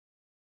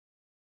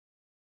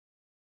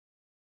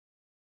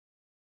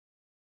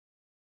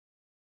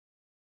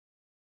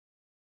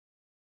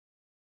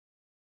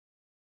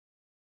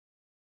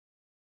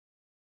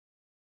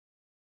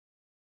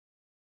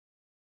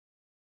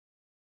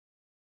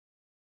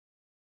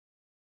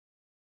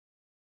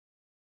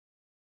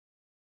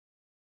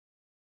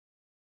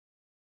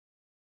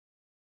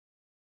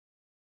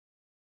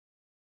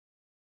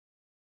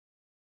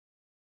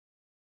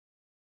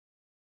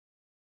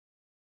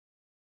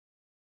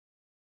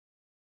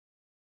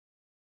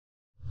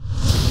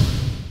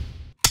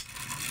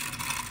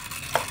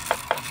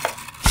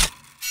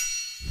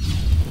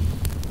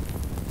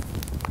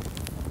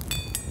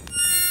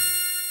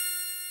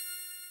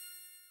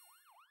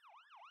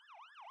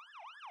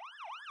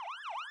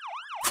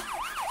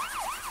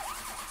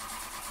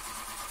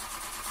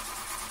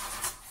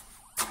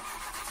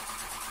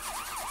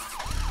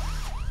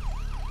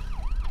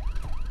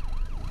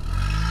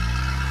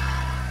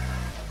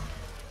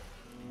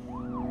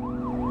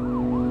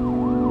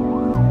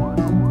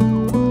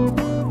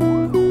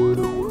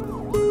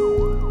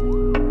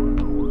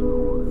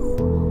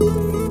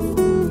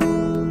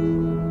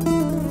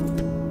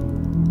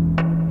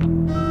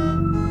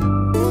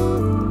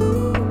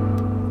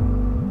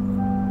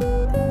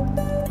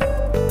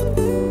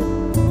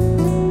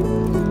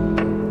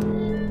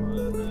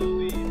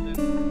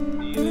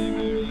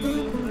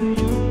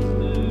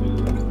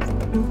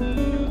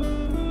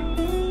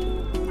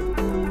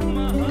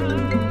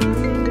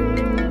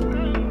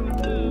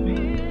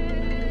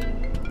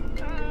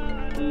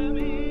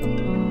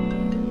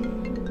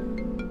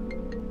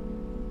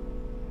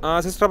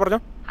Sister പറഞ്ഞോ.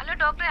 Hello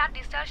doctor, ആ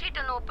discharge sheet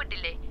ഒന്നും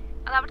ഒപ്പിട്ടില്ലേ?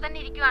 അത് അവിടെ തന്നെ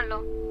ഇരിക്കുവാണല്ലോ.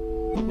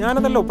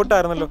 ഞാനതല്ല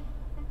ഒപ്പിട്ടായിരുന്നല്ലോ.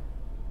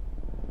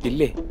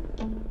 ഇല്ലേ?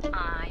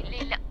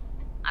 ഇല്ല,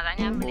 അതാ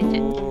ഞാൻ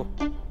വിളിച്ചത്.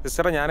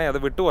 സിസ്റ്ററെ ഞാനേ അത്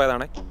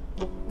വിട്ടുപോയതാണേ.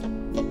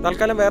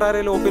 തൽക്കാലം വേറെ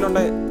ആരെങ്കിലും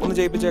ഒപ്പിലുണ്ടെ ഒന്ന്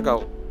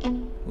ചെയ്യിപ്പിച്ചേക്കാവോ?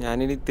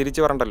 ഞാനിനി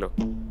തിരിച്ചു വരണ്ടല്ലോ.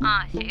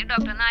 ശരി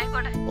ഡോക്ടർ,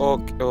 ആയിക്കോട്ടെ.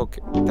 Okay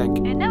thank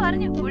you. എന്നാ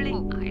പറഞ്ഞു പുള്ളി?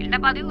 അയാളുടെ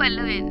പതിവ്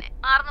വല്ലോ എന്നെ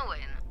മാർന്നു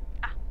പോയെന്ന്.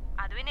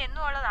 അത് പിന്നെ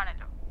എന്നും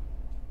ഉള്ളതാണല്ലോ.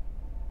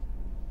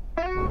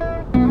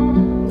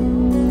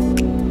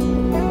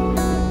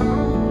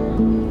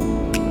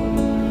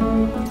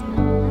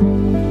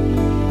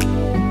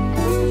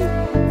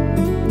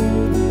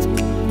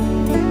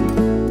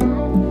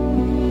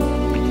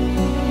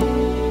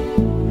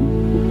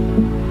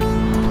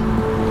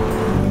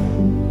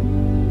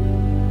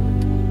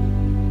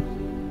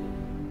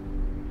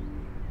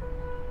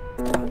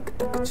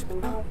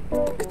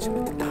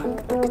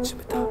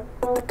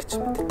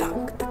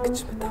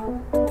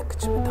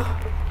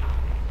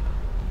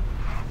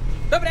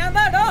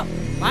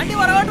 വണ്ടി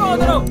പുറകോട്ട്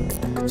പോകുന്നു.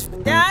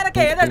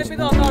 ഞാനൊക്കെ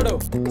ഏതടുപ്പിന്ന് വന്നോടോ.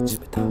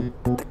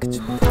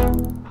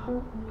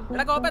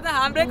 ഇവിടെ കോപ്പത്തെ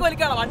ഹാൻഡ് ബ്രേക്ക്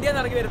വലിക്കാണോ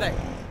വണ്ടിയെന്ന് ഇറങ്ങി വരുന്നേ?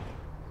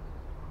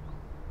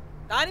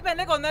 താനിപ്പോ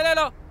എന്നെ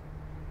കൊന്നേലോ.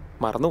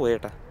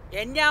 മറന്നുപോയേട്ടാ.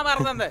 എന്നാ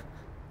മറന്നത്?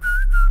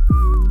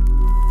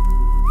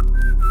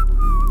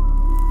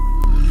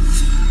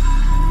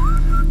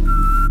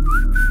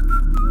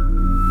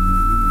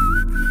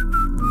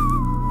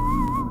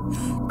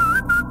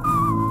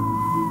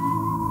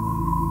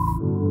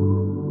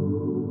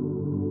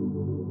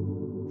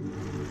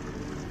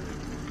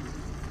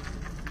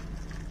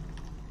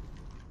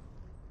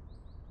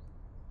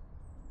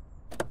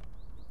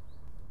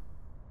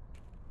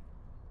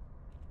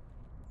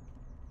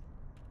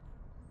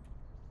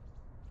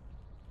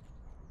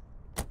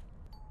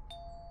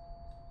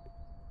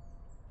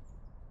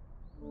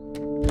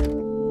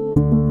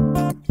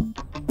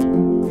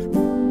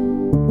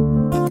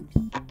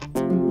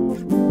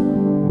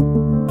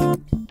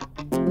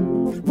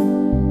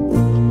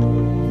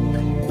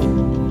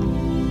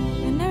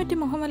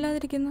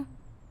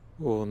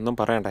 ഒന്നും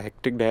പറയണ്ട,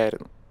 ഹെക്ടിക് ഡേ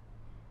ആയിരുന്നു.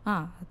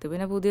 അത്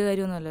പിന്നെ പുതിയ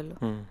കാര്യമൊന്നുമല്ലല്ലോ.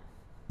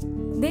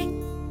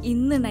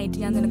 ഇന്ന് നൈറ്റ്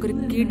ഞാൻ നിനക്കൊരു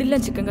കിടിലൻ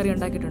ചിക്കൻ കറി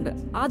ഉണ്ടാക്കിയിട്ടുണ്ട്.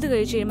 അത്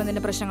കഴിച്ചു കഴിയുമ്പോൾ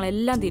നിന്റെ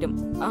പ്രശ്നങ്ങളെല്ലാം തീരും.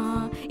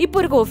 ഇപ്പൊ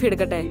ഒരു കോഫി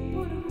എടുക്കട്ടെ?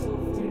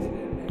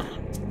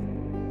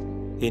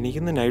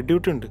 എനിക്കിന്ന് നൈറ്റ്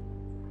ഡ്യൂട്ടി ഉണ്ട്.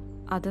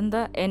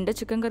 അതെന്താ എന്റെ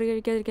ചിക്കൻ കറി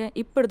കഴിക്കാതിരിക്കാൻ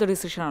ഇപ്പൊ എടുത്ത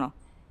ഡിസിഷൻ ആണോ?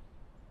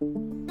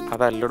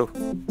 അതല്ലടോ,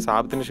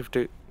 സാബത്തിന്റെ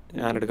ഷിഫ്റ്റ്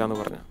ഞാൻ എടുക്കാന്ന്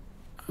പറഞ്ഞ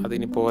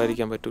അതിനി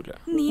പോകാതിരിക്കാൻ പറ്റൂല.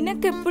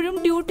 നിനക്കെപ്പോഴും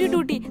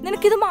ഡ്യൂട്ടി.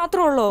 നിനക്കിത്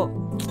മാത്രമല്ലോ.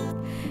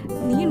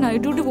 നീ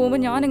നൈറ്റ് ഡ്യൂട്ടി പോകുമ്പോ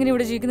ഞാൻ എങ്ങനെ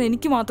ഇവിടെ ജീവിക്കുന്നത്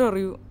എനിക്ക് മാത്രം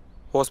അറിയൂ.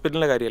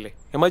 ഹോസ്പിറ്റലിലെ കാര്യമല്ലേ,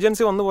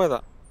 എമർജൻസി വന്നു പോയതാ.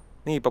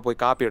 നീ ഇപ്പൊ പോയി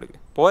കാപ്പി എടുക്ക്.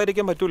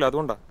 പോകാതിരിക്കാൻ പറ്റൂല,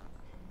 അതുകൊണ്ടാ.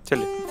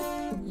 ചെല്ല്.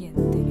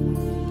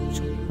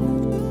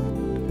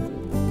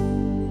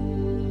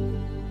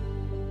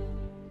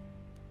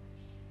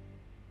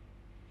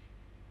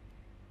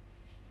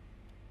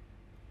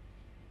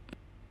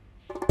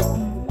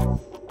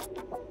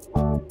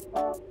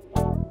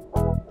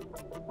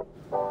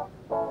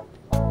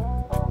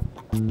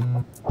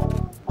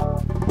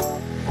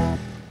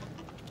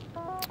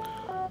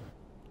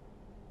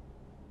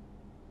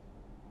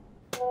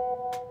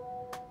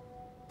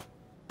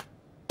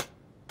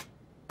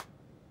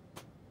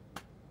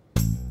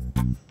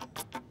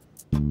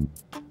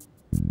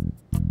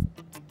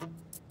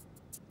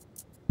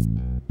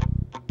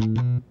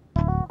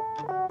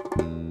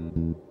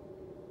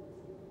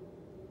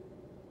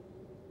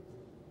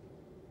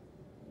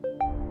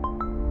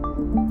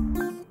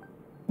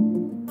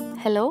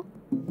 ഹലോ.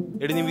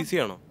 എടി നീ ബിസി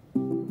ആണോ?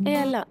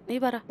 അല്ല, നീ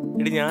പറ.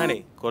 എടി ഞാനേ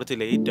കുറച്ച്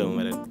ലേറ്റ് ആവും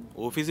വരാൻ.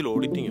 ഓഫീസിൽ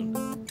ഓഡിറ്റിംഗ് ഉണ്ട്,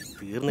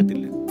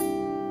 തീർന്നിട്ടില്ല.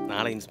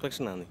 നാളെ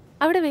ഇൻസ്പെക്ഷൻ ആണ്.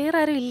 അവിടെ വേറെ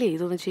ആരും ഇല്ലേ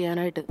ഇതൊന്നും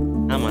ചെയ്യാനായിട്ട്?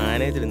 ആ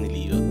മാനേജർ ഇന്ന്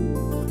ലീവ്.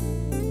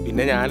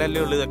 പിന്നെ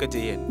ഞാനല്ലേ ഉള്ളു ഇതൊക്കെ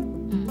ചെയ്യാൻ.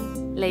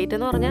 ലേറ്റ്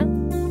എന്ന് പറഞ്ഞാ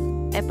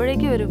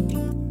എപ്പോഴേക്ക് വരും?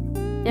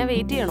 ഞാൻ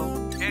വെയിറ്റ് ചെയ്യണോ?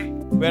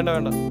 വേണ്ട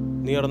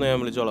നീ ഇറന്ന് ഞാൻ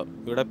വിളിച്ചോളാം.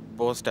 ഇവിടെ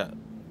പോസ്റ്റാ,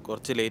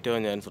 കുറച്ച് ലേറ്റ്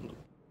ആവാൻ ചാൻസ് ഉണ്ട്.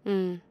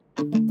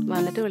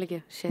 വന്നിട്ട്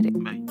വിളിക്കാം. ശരി.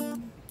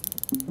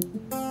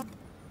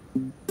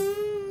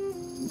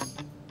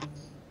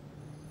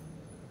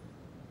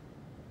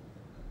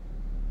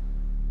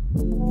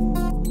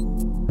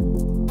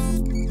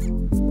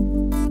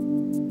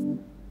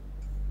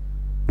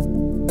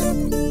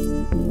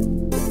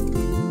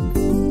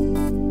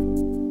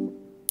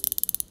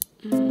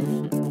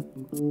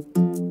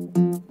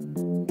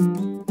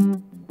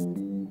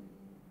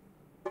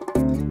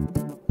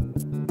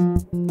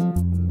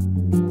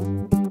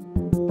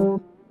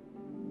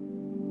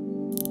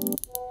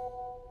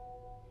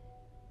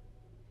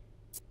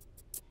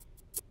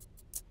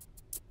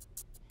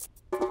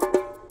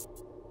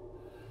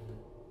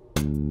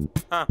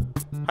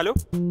 ഹലോ.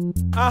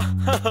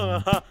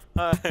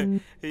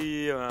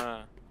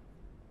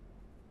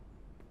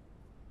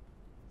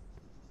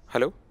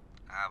 ഹലോ.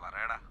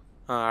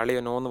 ആളിയോ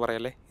നോ എന്ന്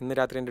പറയല്ലേ. ഇന്ന്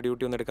രാത്രി എന്റെ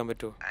ഡ്യൂട്ടി ഒന്ന് എടുക്കാൻ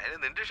പറ്റുമോ?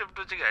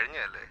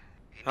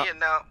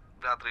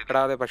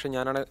 അതെ, പക്ഷെ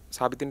ഞാനാണ്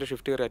സാബിത്തിന്റെ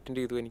ഷിഫ്റ്റ് കയറി അറ്റൻഡ്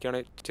ചെയ്തു. എനിക്കാണ്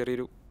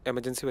ചെറിയൊരു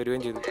എമർജൻസി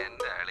വരികയും ചെയ്തു.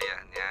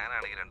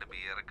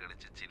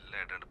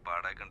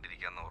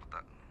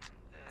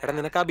 എടാ,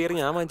 നിനക്ക് ആ ബിയർ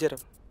ഞാൻ വാങ്ങിച്ചു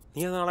തരാം.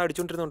 നീ അത് നാളെ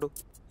അടിച്ചോണ്ടിരുന്നുണ്ടോ?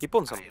 ഇപ്പൊ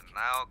ഒന്ന് സമയം.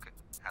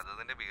 അത്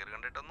നിന്റെ ബിയർ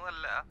കണ്ടിട്ടൊന്നും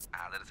അല്ല,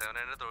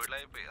 ആദർശവനായിട്ട്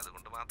തൊഴിലായി പോയി,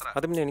 അതുകൊണ്ട് മാത്രം.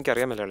 അത് പിന്നെ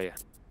എനിക്കറിയാമല്ലോ അളിയാ.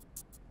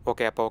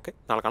 ഓക്കെ, അപ്പോൾ ഓക്കെ,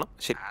 നാളെ കാണാം.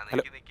 ശരി.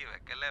 ഹലോ.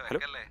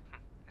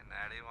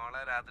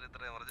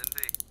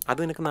 അത്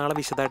നിനക്ക് നാളെ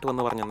വിശദമായിട്ട്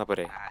വന്ന് പറഞ്ഞു തന്നാ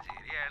പോരെ?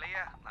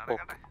 Okay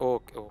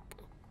okay okay.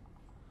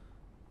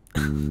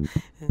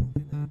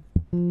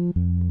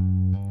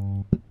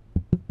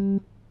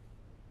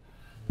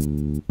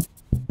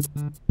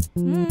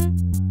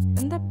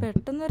 എന്താ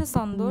പെട്ടെന്നൊരു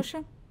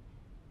സന്തോഷം?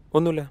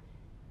 ഒന്നുമില്ല.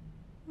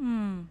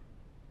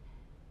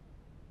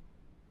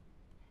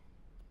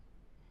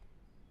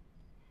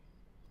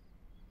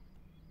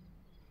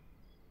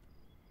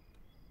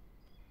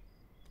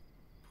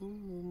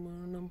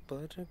 പൂമണം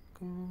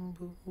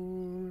പരക്കുമ്പോൾ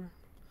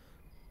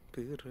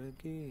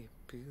പിറകെ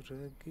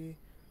പിറകെ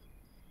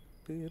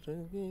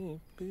പിറകെ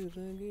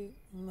പിറകെ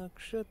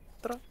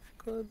നക്ഷത്ര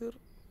കതിർ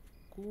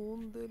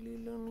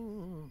കൂന്തലിലണി.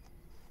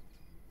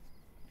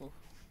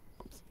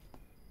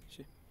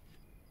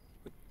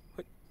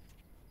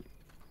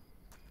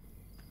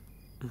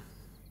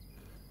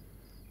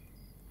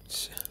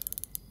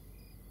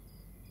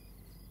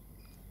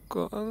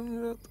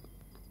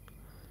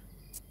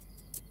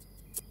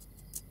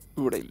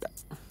 ഇവിടെ ഇല്ല.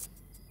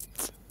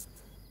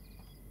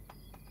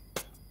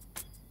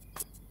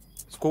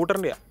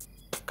 സ്കൂട്ടറിൻ്റെയാ?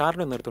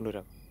 കാറിൻ്റെ ഒന്ന് എടുത്തോണ്ട്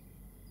വരാം.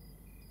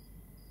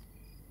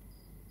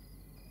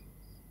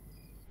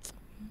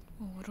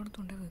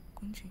 ഓരോരുത്തോണ്ട്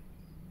വെക്കും ചെയ്യും.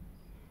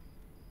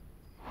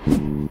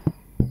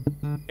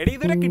 എടി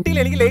ഇതുവരെ കിട്ടിയില്ല,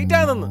 എനിക്ക് ലേറ്റ്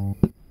ആയതെന്ന്.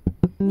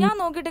 ഞാൻ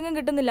നോക്കിട്ടെങ്കിലും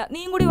കിട്ടുന്നില്ല,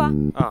 നീയും കൂടി വാ.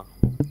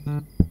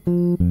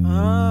 ആ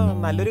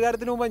നല്ലൊരു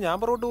കാര്യത്തിന് മുമ്പ് ഞാൻ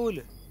പുറകോട്ട്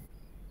പോവില്ല.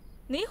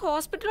 നീ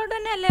ഹോസ്പിറ്റലിലോട്ട്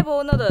തന്നെ അല്ലേ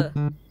പോകുന്നത്?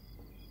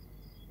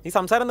 നീ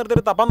സംസാരം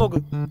നിർത്തിട്ട് തപ്പാൻ നോക്ക്.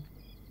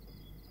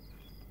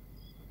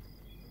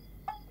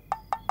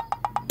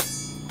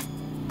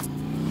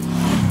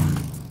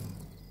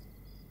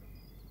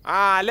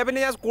 അല്ല പിന്നെ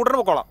ഞാൻ സ്കൂട്ടറിന്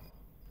പൊക്കോളാം.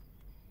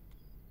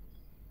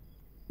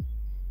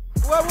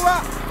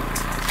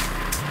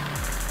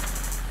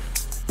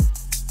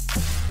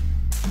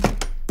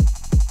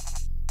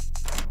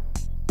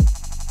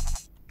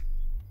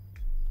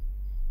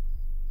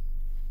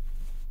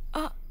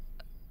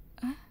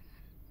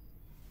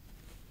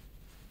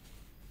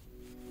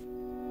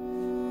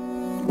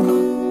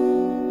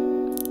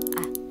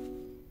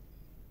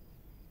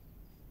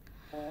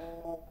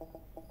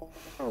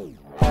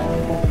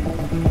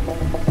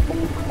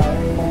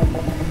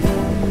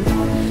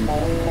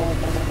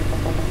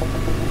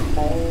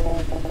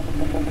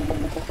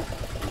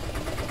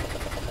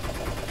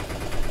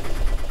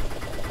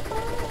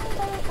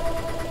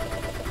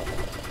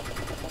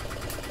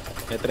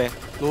 എത്ര?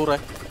 100.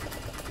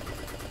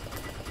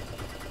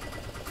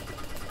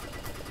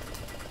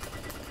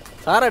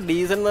 സാറാ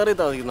ഡീസൽ നേറി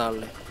താമസിക്കുന്ന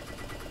ആളല്ലേ?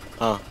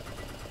 ആ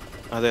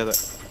അതെ അതെ.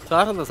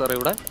 സാറെന്താ സാറേ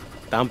ഇവിടെ?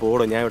 താൻ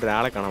പോടോ, ഞാൻ ഇവിടെ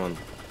ഒരാളെ കാണാൻ വന്നു.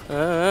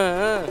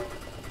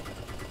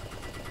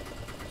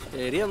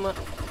 ശരി എന്നാ.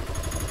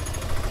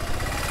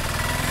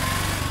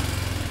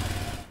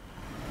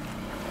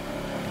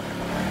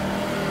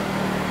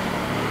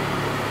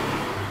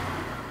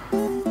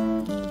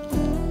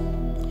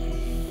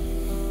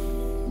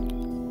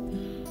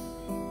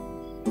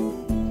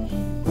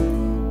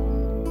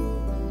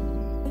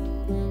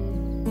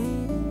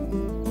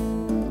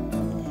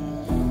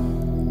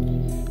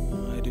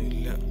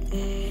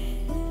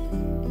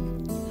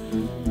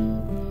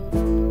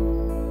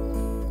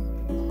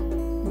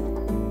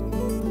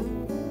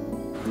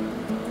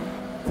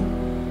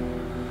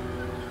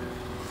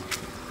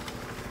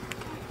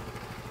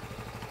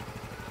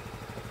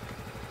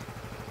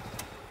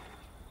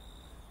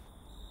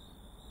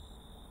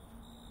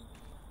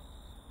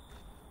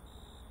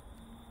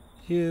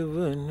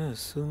 യവന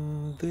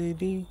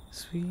സുന്ദരി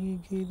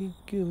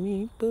സ്വീകരിക്കുമീ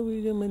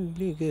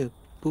പവിഴമല്ലിക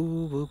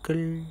പൂവുകൾ.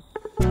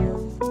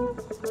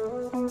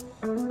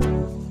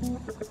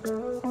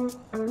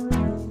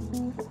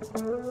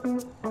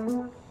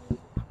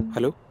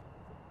 ഹലോ.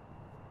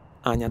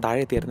 ഞാൻ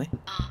താഴെ എത്തിയായിരുന്നേ.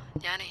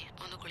 ഞാനേ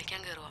ഒന്ന് കുളിക്കാൻ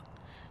കയറുക.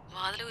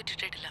 വാതിൽ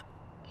കുറ്റിട്ടിട്ടില്ല,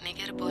 നീ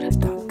കയറി പോരാ.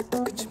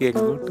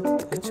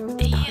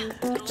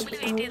 റൂമിൽ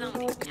വെയിറ്റ് ചെയ്താൽ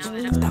മതി, ഞാൻ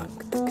വരാം.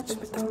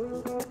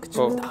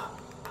 ഓ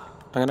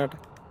അങ്ങനെ ആട്ടെ.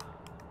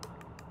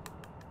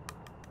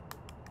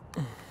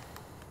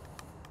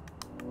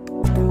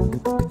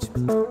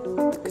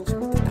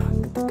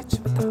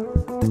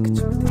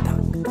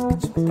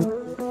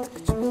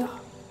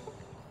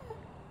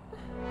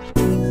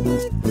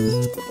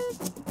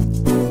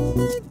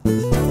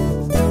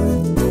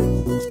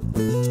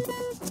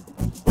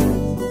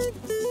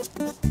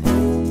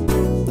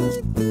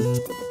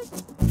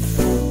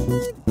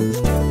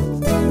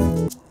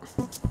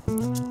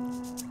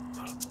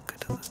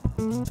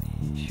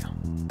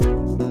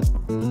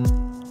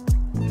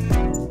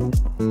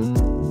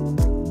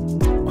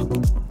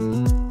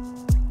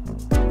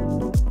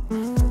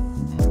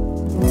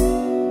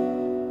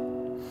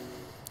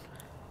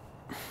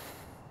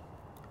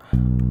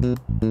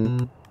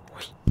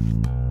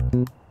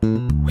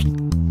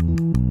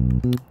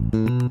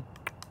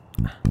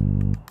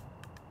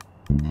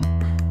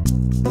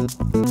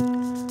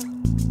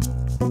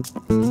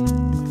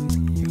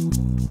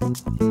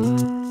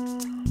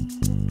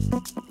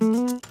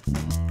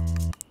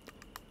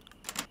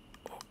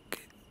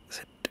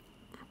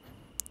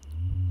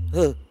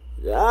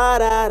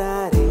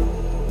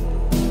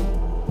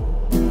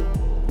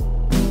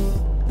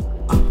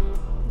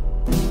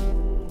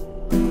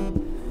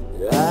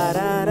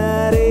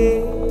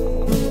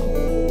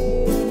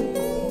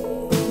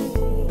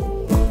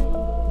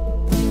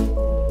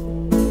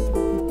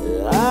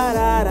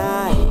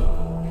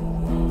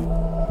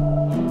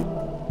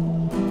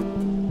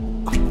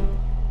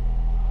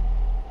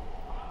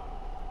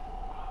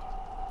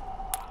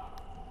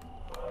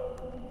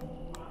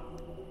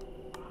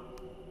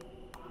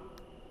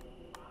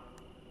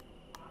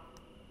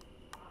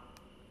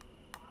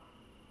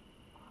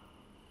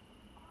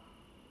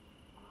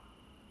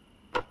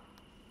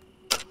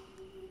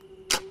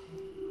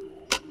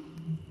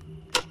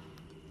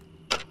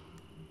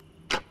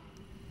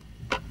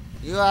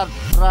 You are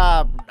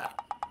trapped.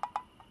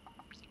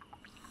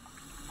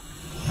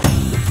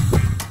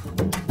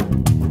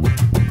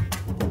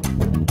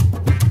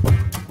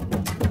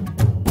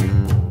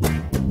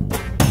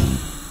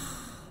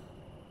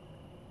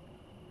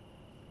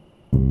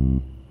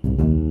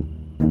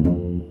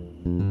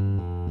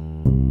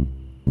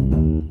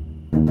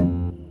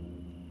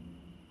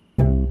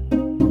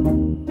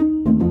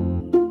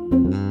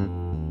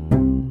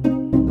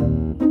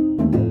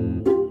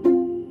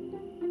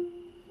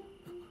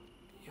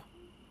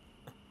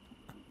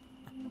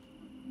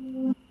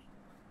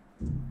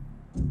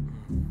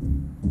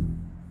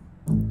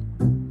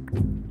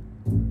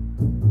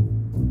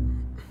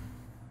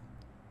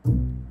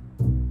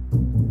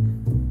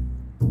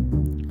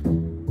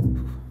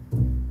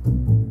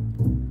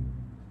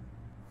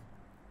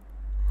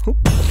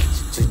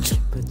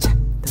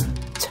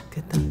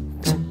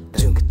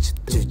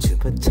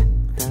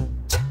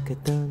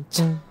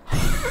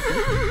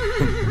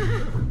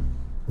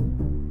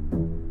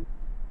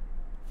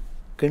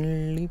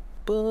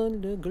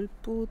 കള്ളിപ്പാലകൾ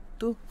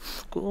പൂത്തു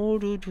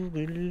കോടൊരു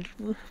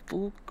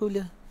പൂക്കുല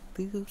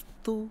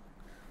തീർത്തു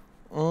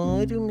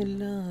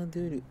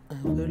ആരുമില്ലാതൊരു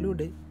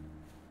അവളുടെ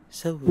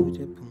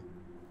സൗരഭം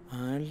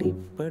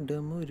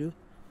ആളിപ്പടമൊരു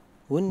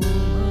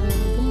ഉന്മാദം.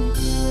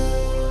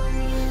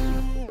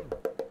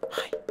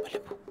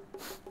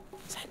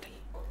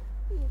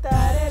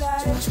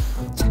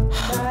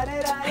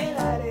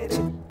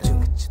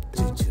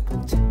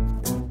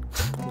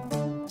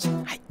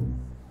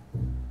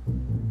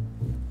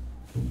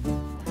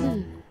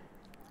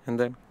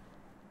 എന്താണ്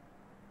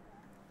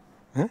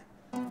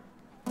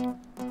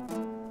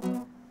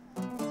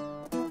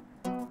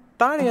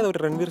താഴെ ഏതാ ഒരു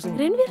രൺവീർ സിംഗ്?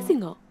 രൺവീർ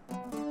സിംഗോ?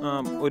 ആ,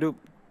 ഒരു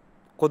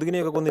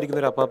കൊതുകിനെയൊക്കെ കൊന്നിരിക്കുന്ന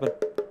ഒരു അപ്പാപ്പൻ.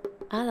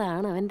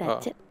 അതാണ് അവന്റെ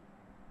അച്ഛൻ.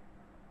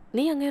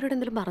 നീ അങ്ങേരോട്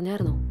എന്തെങ്കിലും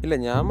പറഞ്ഞായിരുന്നോ? ഇല്ല,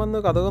 ഞാൻ വന്ന്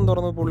കഥകം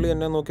തുറന്ന് പുള്ളി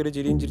എന്നെ നോക്കിയൊരു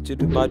ചിരിയും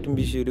ചിരിച്ചിട്ട് കാറ്റും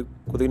വീശി ഒരു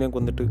കൊതുകിനെ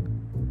കൊന്നിട്ട്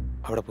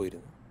അവിടെ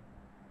പോയിരുന്നു.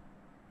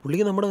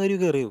 പുള്ളിക്ക് നമ്മുടെ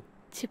കാര്യമൊക്കെ അറിയൂ.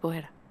 ചി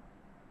പോയടാ,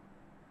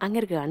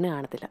 അങ്ങേർക്ക് കണ്ണ്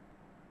കാണത്തില്ല.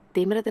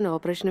 തിമിരത്തിന്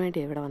ഓപ്പറേഷന് വേണ്ടി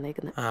എവിടെ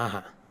വന്നേക്കുന്നത്?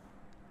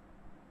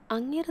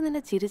 അങ്ങേര് നിന്നെ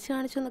ചിരിച്ചു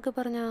കാണിച്ചു എന്നൊക്കെ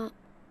പറഞ്ഞാ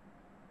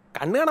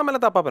കണ്ണ് കാണാൻ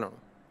മേലാത്ത അപ്പാപ്പനാണോ?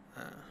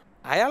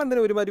 അയാൾ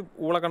എന്തിനാ ഒരുമാതിരി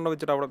ഊള കണ്ണ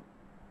വെച്ചിട്ട് അവിടെ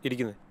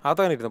ഇരിക്കുന്നത്?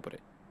 അകത്താൻ ഇരുന്ന പോലെ.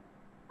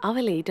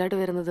 അവൻ ലേറ്റായിട്ട്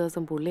വരുന്ന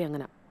ദിവസം പുള്ളി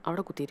അങ്ങനെ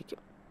അവിടെ കുത്തിയിരിക്കും.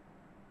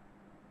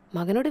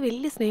 മകനോട്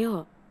വലിയ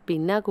സ്നേഹമാണ്.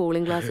 പിന്നെ ആ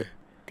കൂളിംഗ് ഗ്ലാസ്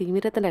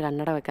തിമിരത്തിൻ്റെ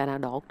കണ്ണട വെക്കാനാ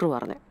ഡോക്ടർ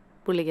പറഞ്ഞത്.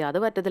 പുള്ളിക്ക് അത്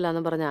പറ്റത്തില്ല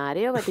എന്ന് പറഞ്ഞ്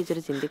ആരെയോ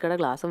പറ്റിച്ചൊരു ചിന്തിക്കട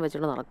ഗ്ലാസും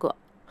വെച്ചിട്ട് നടക്കുക.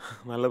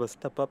 നല്ല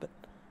ബെസ്റ്റ് അപ്പാപ്പൻ.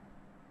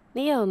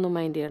 നീ അതൊന്നും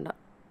മൈൻഡ് ചെയ്യണ്ട.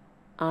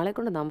 ആളെ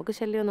കൊണ്ട് നമുക്ക്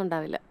ശല്യമൊന്നും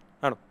ഉണ്ടാവില്ല.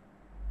 ആണോ?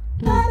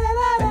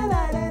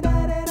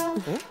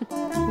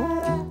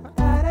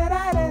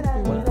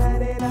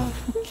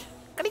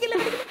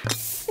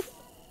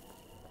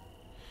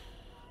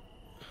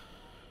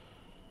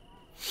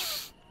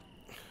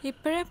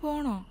 ഇപ്പോഴേ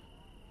പോണോ?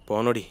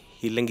 പോണോടി,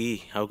 ഇല്ലെങ്കിൽ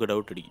അവൾക്ക്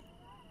ഡൗട്ട് അടിക്കും.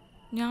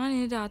 ഞാൻ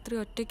ഇനി രാത്രി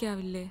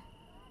ഒറ്റയ്ക്കാവില്ലേ?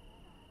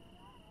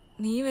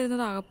 നീ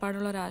വരുന്നത്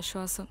ആകപ്പാടുള്ള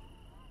ഒരാശ്വാസം.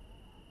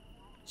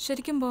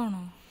 ശരിക്കും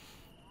പോകണോ?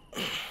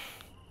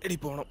 എടി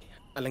പോണം,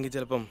 അല്ലെങ്കിൽ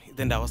ചിലപ്പം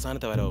ഇതെൻ്റെ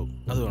അവസാനത്തെ വരവും.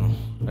 അത് വേണം?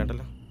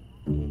 വേണ്ടല്ലോ,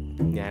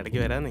 ഞാൻ ഇടയ്ക്ക്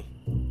വരാന്നേ.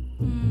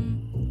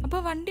 അപ്പൊ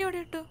വണ്ടി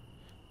എവിടെ ഇട്ടു?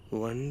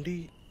 വണ്ടി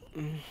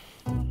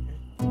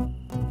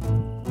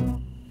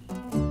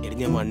എടി,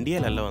 ഞാൻ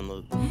വണ്ടിയിലല്ല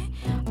വന്നത്.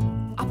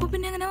 അപ്പൊ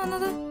പിന്നെ എങ്ങനെ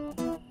വന്നത്?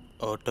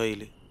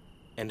 ഓട്ടോയിൽ.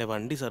 എൻ്റെ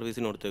വണ്ടി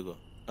സർവീസിന് കൊടുത്തേക്കോ,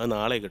 അത്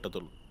നാളെ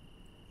കിട്ടത്തുള്ളൂ.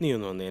 നീ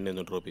ഒന്ന് വന്നേ, എന്നെ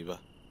ഒന്ന് ഡ്രോപ്പ് ചെയ്യുക.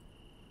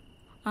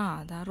 ആ,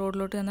 അതാ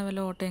റോഡിലോട്ട് ചെന്നാൽ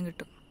വല്ല ഓട്ടോയും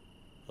കിട്ടും.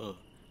 ഓ,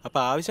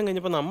 അപ്പം ആവശ്യം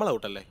കഴിഞ്ഞപ്പോൾ നമ്മൾ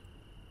ഔട്ടല്ലേ?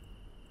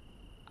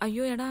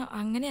 അയ്യോ എടാ,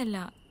 അങ്ങനെയല്ല.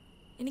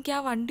 എനിക്ക് ആ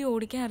വണ്ടി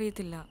ഓടിക്കാൻ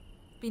അറിയത്തില്ല.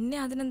 പിന്നെ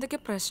അതിനെന്തൊക്കെ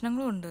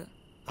പ്രശ്നങ്ങളും ഉണ്ട്.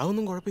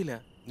 അതൊന്നും കുഴപ്പമില്ല,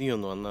 നീ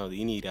ഒന്ന് വന്നാൽ മതി.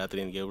 ഇനി ഈ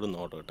രാത്രി എനിക്ക് എവിടെ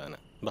നിന്ന് ഓട്ടോ കിട്ടാനാ?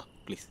 ബാ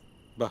പ്ലീസ്,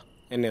 ബാ,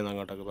 എന്നെ ഒന്ന്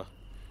അങ്ങോട്ടൊക്കെ ബാ.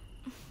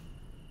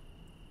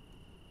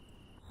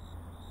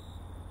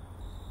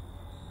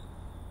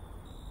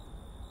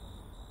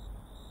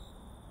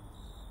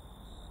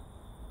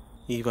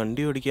 ഈ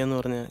വണ്ടി ഓടിക്കാന്ന്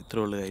പറഞ്ഞാൽ ഇത്ര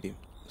ഉള്ള കാര്യം.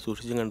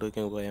 സൂക്ഷിച്ചും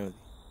കണ്ടുവയ്ക്കാൻ പോയാൽ മതി.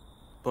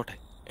 പോട്ടെ.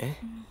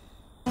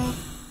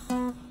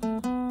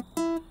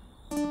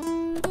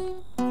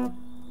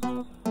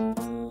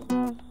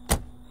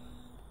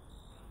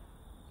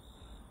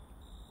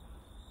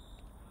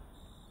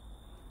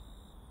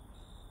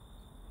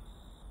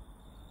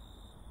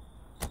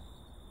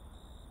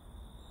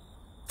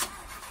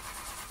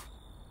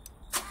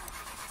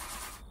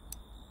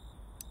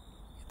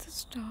 ഇത്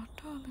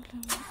സ്റ്റാർട്ട് ആവുന്നില്ല.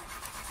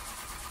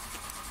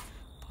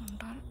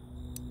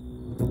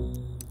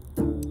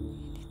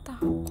 ഇനി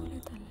താക്കോല്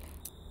ഇതല്ലേ?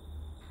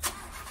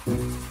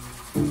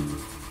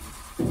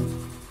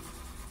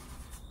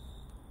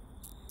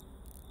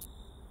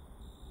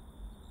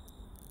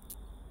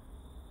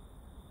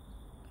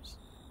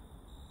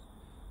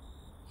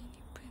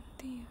 ഇനിയിപ്പോ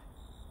എന്ത് ചെയ്യും?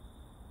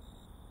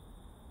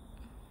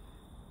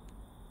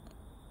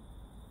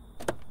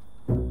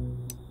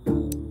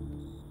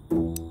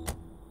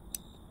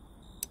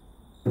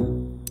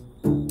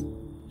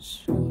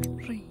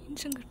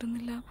 റേഞ്ചും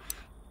കിട്ടുന്നില്ല.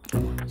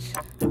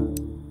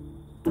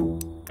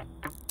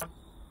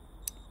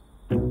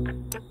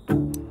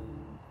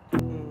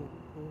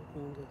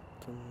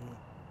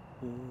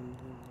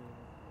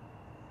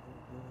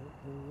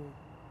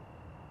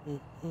 അയ്യോ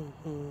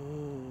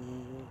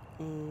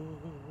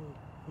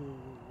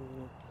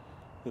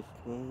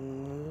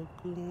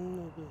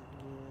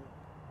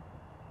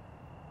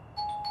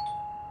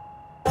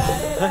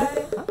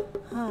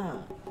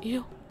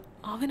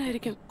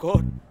അവനായിരിക്കും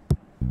God.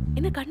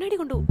 എന്നെ കണ്ണാടി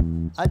കൊണ്ടു.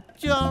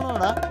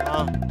 അച്ഛനാണോടാ? ആ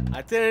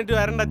അച്ഛൻ എണീറ്റ്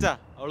വരണ്ട അച്ഛാ,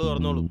 അവള്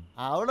തുറന്നോളൂ.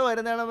 അവള്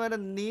വരുന്നേണം വരെ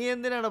നീ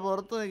എന്തിനാണ്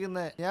പുറത്ത്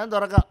നിൽക്കുന്നത്? ഞാൻ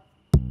തുറക്കാം.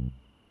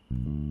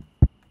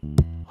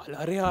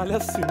 അലരെ അല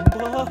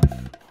സിംബ.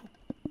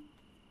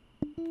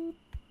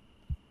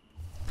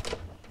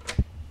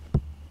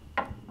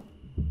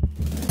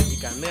 ഈ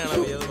കണ്ണ് കാണാൻ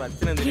വയ്യാതെ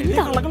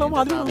അച്ഛനെന്തിനാ അതൊക്കെ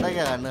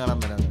കണ്ണ് കാണാൻ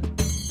പറ്റാതെ.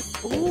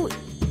 ഓ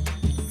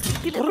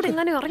ഇതിലൂടെ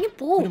എങ്ങനെ ഇറങ്ങി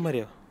പോ.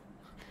 മരിയോ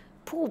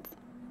പോ.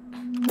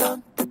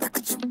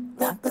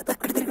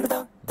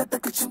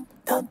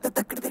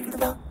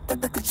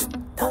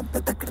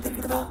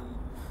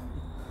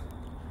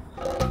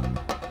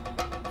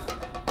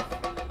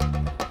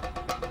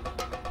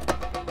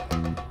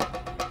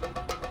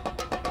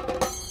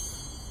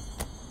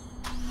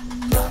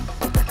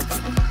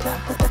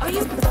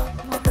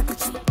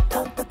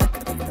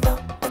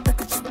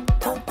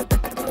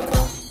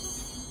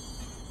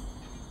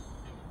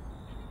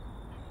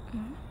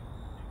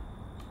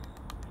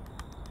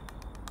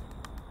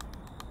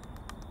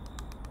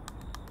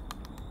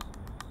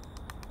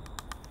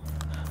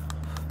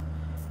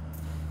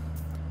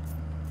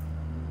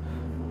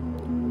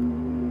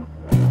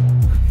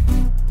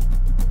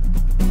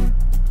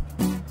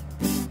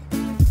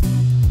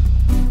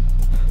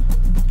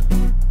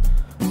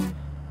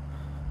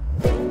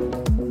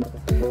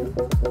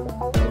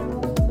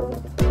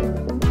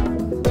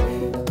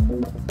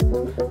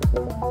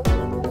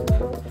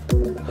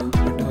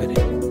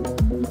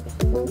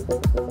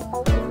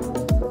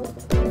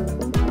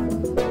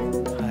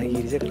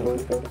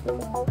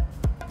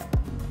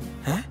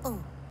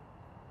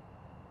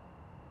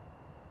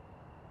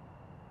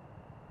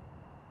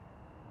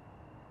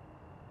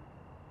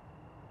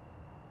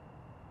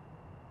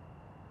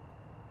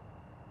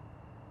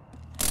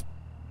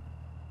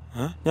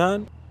 ഞാൻ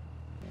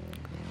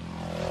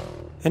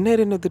എന്നെ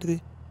എന്നെ ഒത്തിരി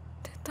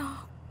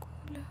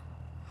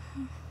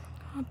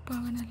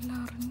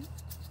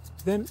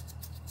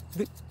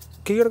ഇത്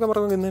കീഴടക്കാൻ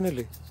പറഞ്ഞത്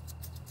ഇന്നല്ലേ?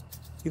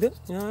 ഇത്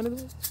ഞാനിത്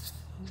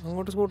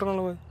അങ്ങോട്ട്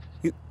സ്കൂട്ടറാണല്ലോ പോയത്.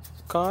 ഈ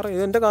കാർ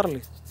ഇത് എൻ്റെ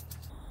കാറല്ലേ?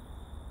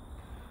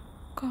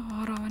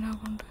 കാർ അവനാ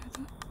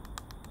കൊണ്ടുപോയത്.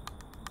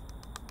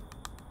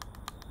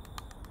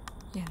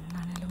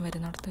 എന്നാണേലും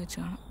വരുന്നിടത്ത് വെച്ച്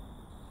കാണാം.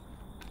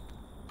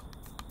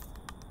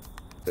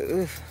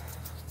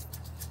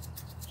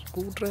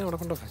 സ്കൂട്ടറെ അവിടെ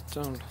കൊണ്ട്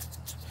വെച്ചാണല്ലോ.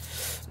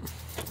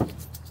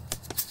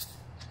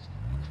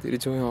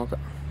 തിരിച്ചു പോയി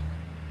നോക്കാം.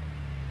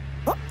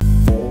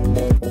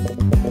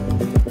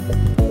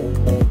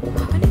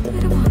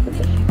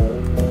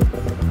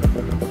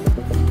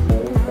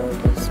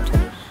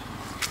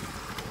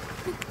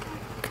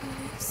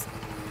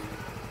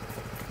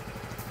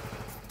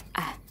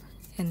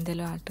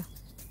 എന്തേലും ആട്ട്.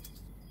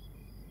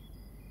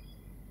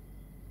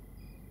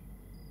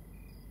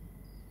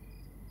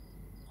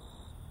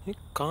 ഈ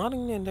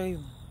കാറിങ്ങനെ എൻ്റെ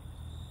കയ്യിൽ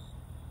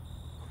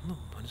ഒന്നും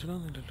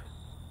മനസ്സിലാവുന്നില്ലല്ലോ.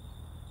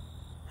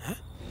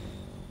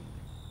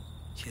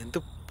 എന്ത്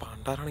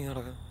പണ്ടാരാണ് ഈ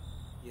നടക്കുന്നത്?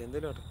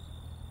 എന്തേലും ആട്ടെ,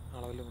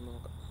 അളവിൽ വന്ന്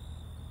നോക്കാം.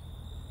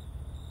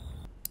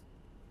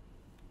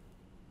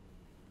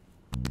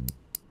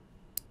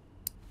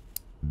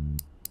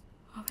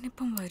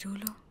 അവനിപ്പം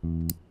വരൂലോ.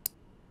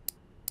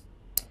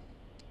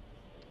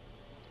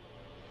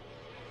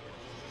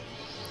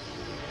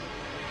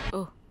 ഓ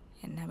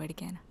എന്നാ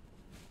പേടിക്കാനാ.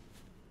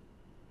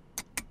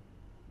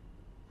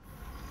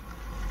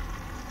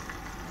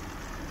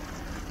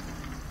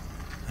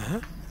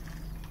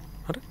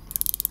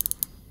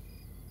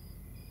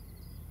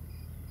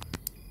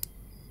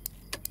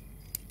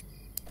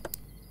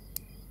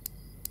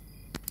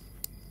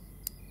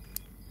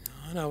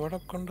 ഞാൻ അവിടെ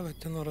കൊണ്ട്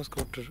വെച്ചെന്ന് പറയാം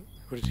സ്കൂട്ടർ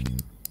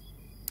പിടിച്ചിരിക്കുന്നു.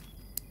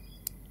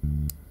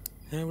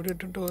 ഞാൻ ഇവിടെ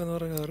ഇട്ടിട്ട് പോയെന്ന്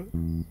പറഞ്ഞ കാറ്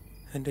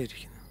എൻ്റെ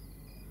ഇരിക്കുന്നു.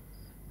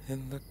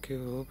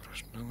 എന്തൊക്കെയോ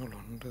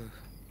പ്രശ്നങ്ങളുണ്ട്.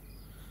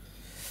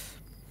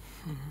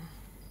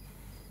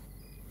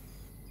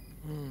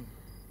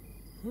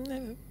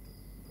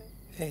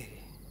 ഏയ്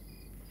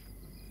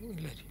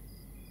ഇല്ലായിരിക്കും.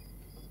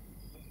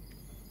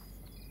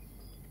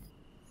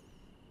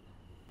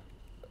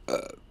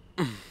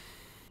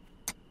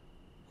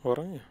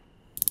 ഉറങ്ങിയോ?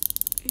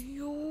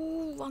 അയ്യോ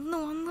വന്നു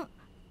വന്നു.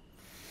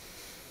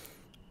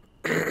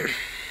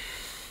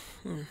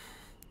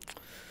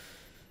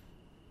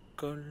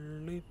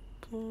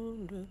 കള്ളിപ്പൂണ്ടൊരു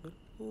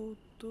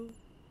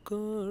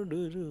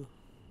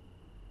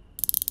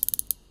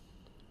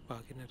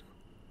ബാക്കിനായിരുന്നു.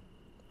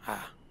 ആ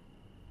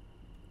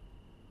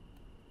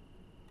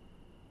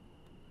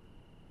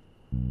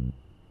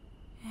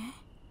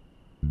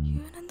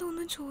ഇവനെന്താ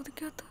ഒന്നും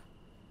ചോദിക്കാത്ത?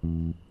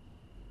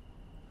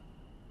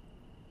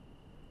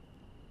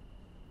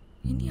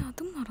 ഇനി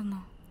അതും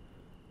മറന്നോ?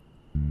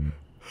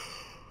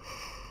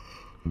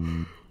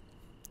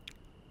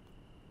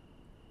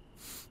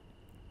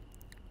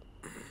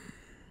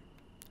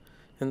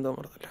 എന്തോ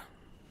മറന്നില്ല.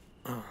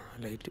 ആ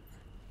ലൈറ്റ്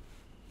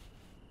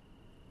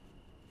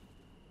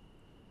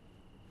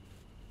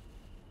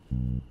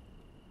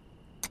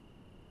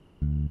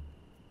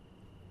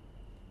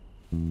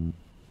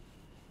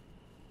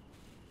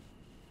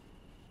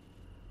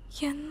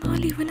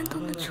എന്നാൽ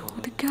ഇവനെന്തൊന്നും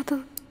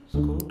ചോദിക്കാത്തത്?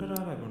 സ്കൂട്ടർ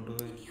ആരാ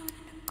കൊണ്ടുപോയി?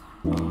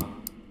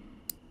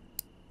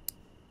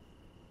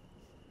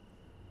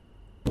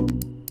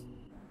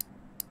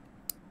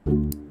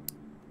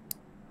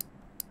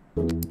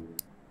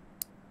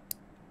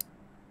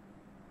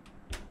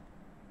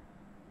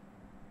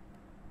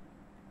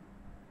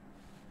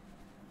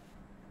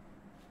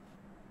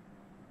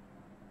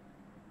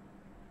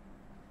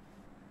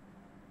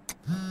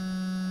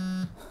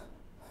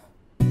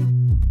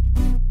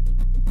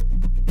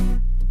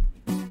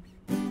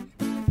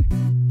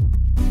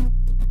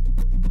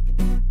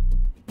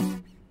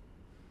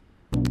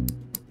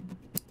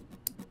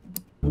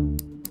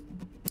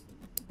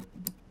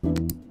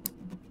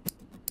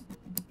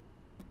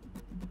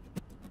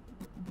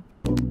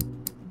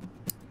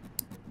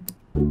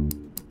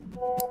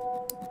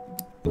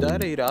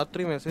 ഇതാരാ ഈ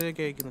രാത്രി മെസ്സേജ്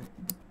ഒക്കെ അയക്കുന്നത്?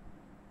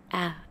 ആ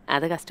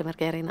അത് കസ്റ്റമർ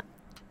കെയർ ചെയ്യുന്ന.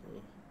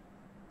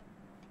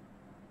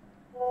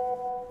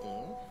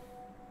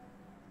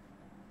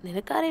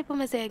 നിനക്കാരാ ഇപ്പൊ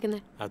മെസ്സേജ്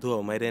അയക്കുന്നത്? അതും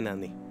അവന്മാരേനാ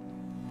നീ.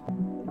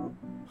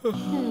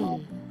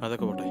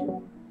 അതൊക്കെ പോട്ടെ.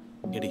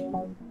 എടി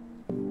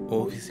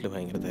ഓഫീസിൽ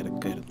ഭയങ്കര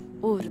തിരക്കായിരുന്നു.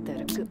 ഒരു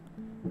തിരക്ക്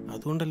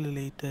അതുകൊണ്ടല്ലേ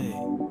ലേറ്റ് ആയി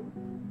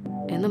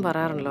എന്നും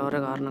പറയാറുണ്ടല്ലോ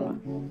ഓരോ കാരണങ്ങൾ.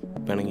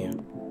 പിണങ്ങിയോ?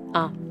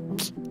 ആ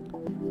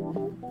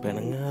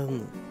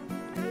പിണങ്ങാതെന്ന്.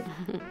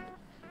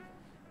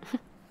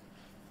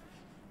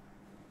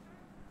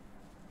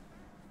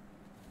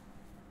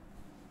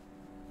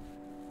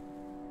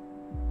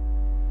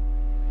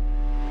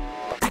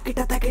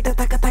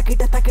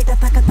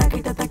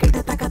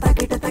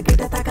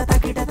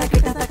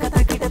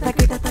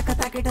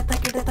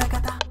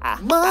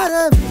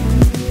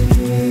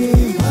 Maravi